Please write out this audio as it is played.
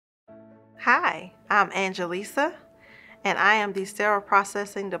Hi, I'm Angelisa, and I am the Sterile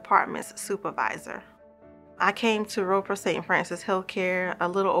Processing Department's supervisor. I came to Roper St. Francis Healthcare a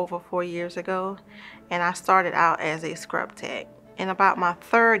little over 4 years ago, and I started out as a scrub tech. In about my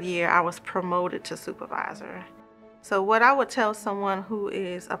third year, I was promoted to supervisor. So what I would tell someone who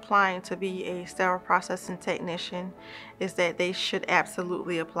is applying to be a sterile processing technician is that they should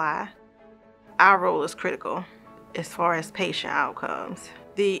absolutely apply. Our role is critical as far as patient outcomes.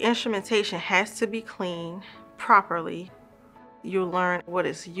 The instrumentation has to be clean properly. You'll learn what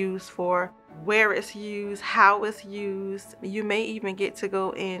it's used for, where it's used, how it's used. You may even get to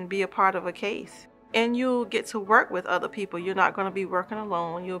go and be a part of a case. And you'll get to work with other people. You're not going to be working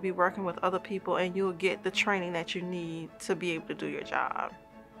alone. You'll be working with other people, and you'll get the training that you need to be able to do your job.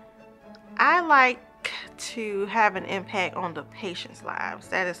 I like to have an impact on the patients' lives.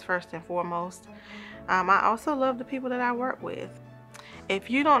 That is first and foremost. I also love the people that I work with. If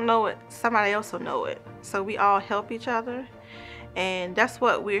you don't know it, somebody else will know it. So we all help each other, and that's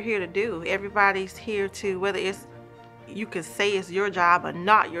what we're here to do. Everybody's here to, whether it's, you could say it's your job or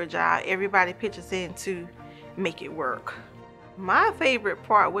not your job, everybody pitches in to make it work. My favorite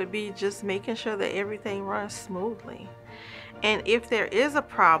part would be just making sure that everything runs smoothly. And if there is a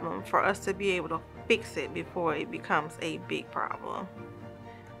problem, for us to be able to fix it before it becomes a big problem.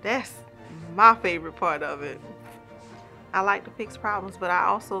 That's my favorite part of it. I like to fix problems, but I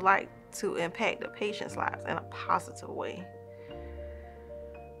also like to impact the patient's lives in a positive way.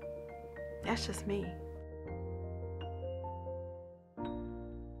 That's just me.